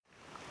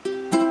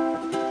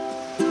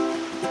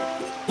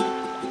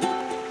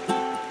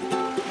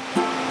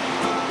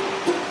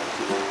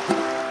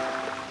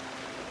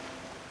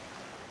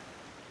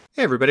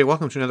Hey everybody,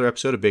 welcome to another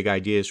episode of Big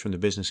Ideas from the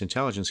Business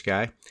Intelligence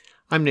Guy.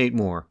 I'm Nate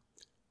Moore.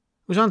 I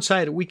was on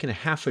site a week and a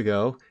half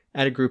ago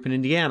at a group in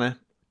Indiana,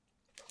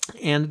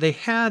 and they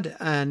had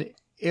an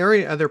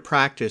area of their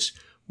practice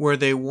where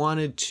they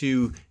wanted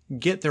to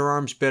get their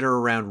arms better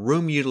around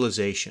room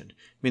utilization.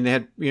 I mean, they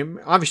had,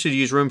 obviously to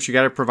use rooms, you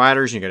got to have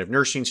providers, and you got to have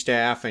nursing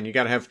staff, and you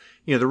got to have,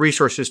 the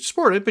resources to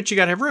support it, but you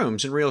got to have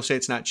rooms, and real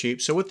estate's not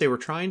cheap. So what they were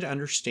trying to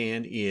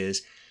understand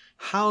is,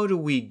 how do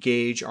we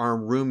gauge our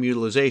room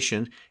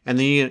utilization? And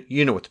then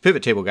you know what the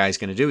pivot table guy is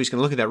going to do. He's going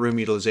to look at that room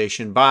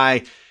utilization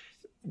by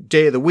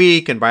day of the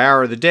week and by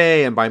hour of the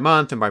day and by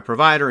month and by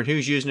provider and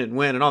who's using it and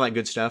when and all that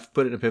good stuff.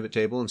 Put it in a pivot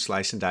table and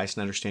slice and dice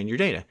and understand your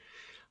data.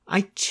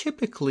 I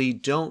typically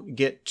don't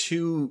get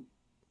too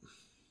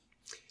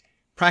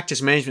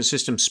practice management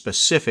system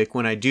specific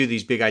when I do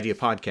these big idea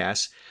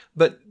podcasts,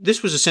 but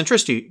this was a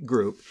centricity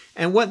group.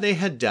 And what they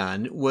had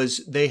done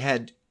was they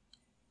had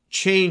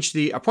change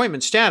the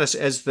appointment status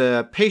as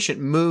the patient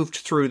moved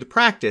through the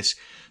practice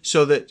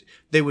so that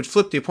they would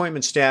flip the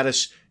appointment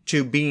status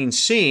to being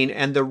seen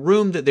and the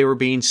room that they were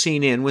being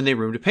seen in when they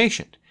roomed a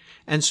patient.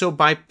 And so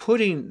by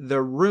putting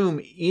the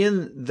room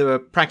in the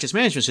practice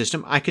management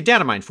system, I could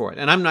data mine for it.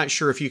 And I'm not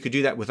sure if you could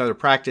do that with other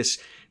practice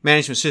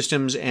management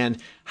systems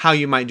and how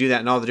you might do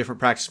that in all the different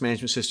practice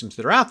management systems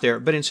that are out there.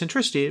 But in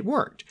Centricity, it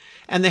worked.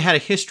 And they had a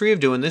history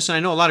of doing this. And I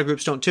know a lot of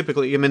groups don't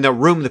typically, they'll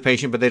room the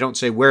patient, but they don't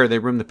say where they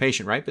room the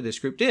patient, right? But this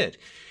group did.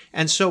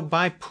 And so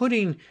by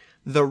putting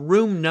the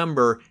room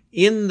number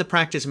in the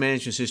practice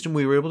management system,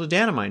 we were able to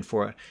data mine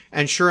for it.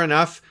 And sure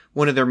enough,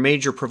 one of their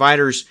major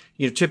providers,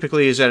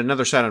 typically is at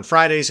another site on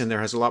Fridays, and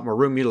there has a lot more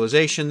room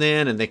utilization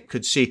then, and they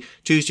could see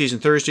Tuesdays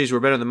and Thursdays were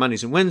better than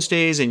Mondays and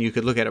Wednesdays, and you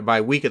could look at it by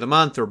week of the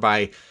month or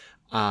by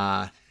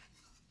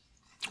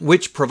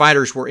which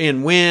providers were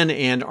in when,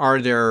 and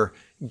are there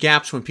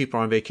gaps when people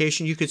are on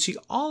vacation. You could see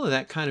all of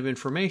that kind of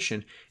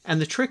information. And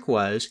the trick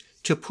was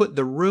to put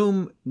the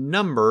room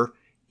number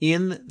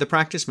in the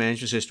practice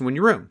management system when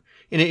you room.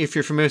 And if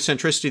you're familiar with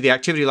Centricity, the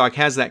activity log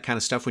has that kind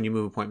of stuff when you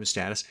move appointment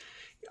status.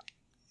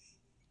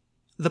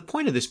 The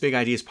point of this Big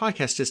Ideas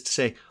podcast is to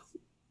say,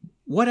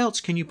 what else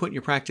can you put in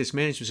your practice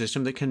management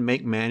system that can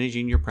make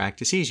managing your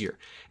practice easier?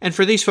 And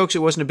for these folks,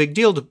 it wasn't a big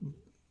deal to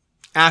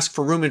ask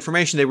for room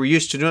information. They were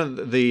used to doing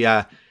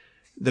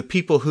the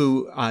people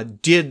who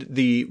did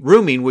the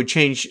rooming would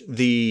change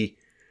the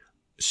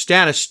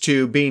status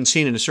to being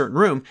seen in a certain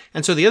room.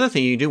 And so the other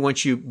thing you do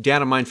once you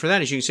data mine for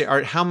that is you can say, all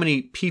right, how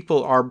many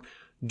people are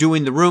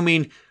doing the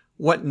rooming,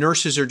 what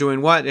nurses are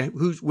doing what,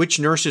 which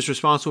nurse is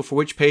responsible for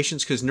which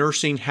patients, because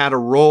nursing had a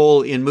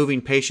role in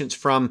moving patients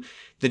from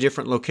the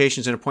different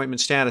locations and appointment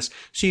status.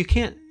 So you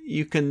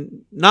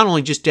can not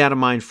only just data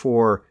mine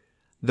for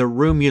the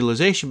room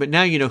utilization, but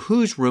now you know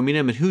who's rooming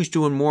them and who's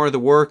doing more of the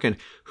work and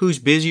who's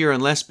busier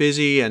and less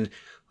busy and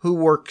who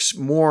works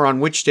more on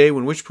which day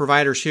when which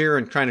provider's here,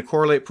 and trying to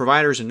correlate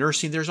providers and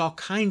nursing. There's all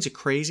kinds of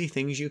crazy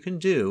things you can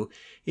do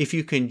if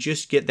you can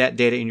just get that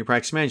data in your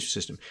practice management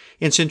system.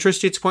 In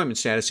Centricity, it's appointment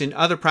status. In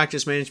other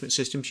practice management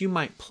systems, you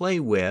might play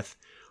with,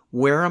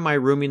 where am I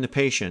rooming the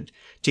patient,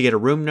 to get a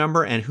room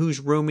number and who's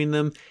rooming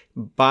them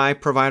by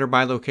provider,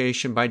 by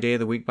location, by day of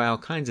the week, by all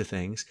kinds of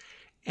things,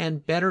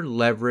 and better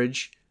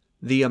leverage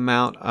the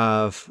amount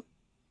of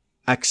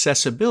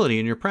accessibility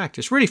in your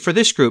practice. Really, for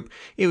this group,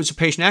 it was a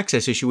patient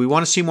access issue. We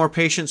want to see more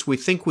patients. We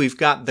think we've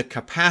got the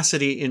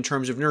capacity in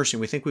terms of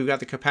nursing. We think we've got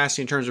the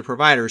capacity in terms of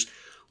providers.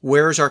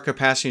 Where's our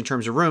capacity in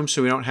terms of rooms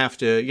so we don't have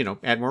to,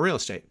 add more real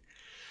estate?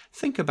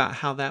 Think about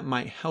how that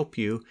might help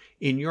you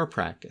in your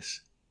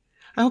practice.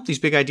 I hope these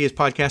Big Ideas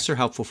podcasts are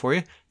helpful for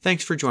you.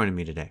 Thanks for joining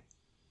me today.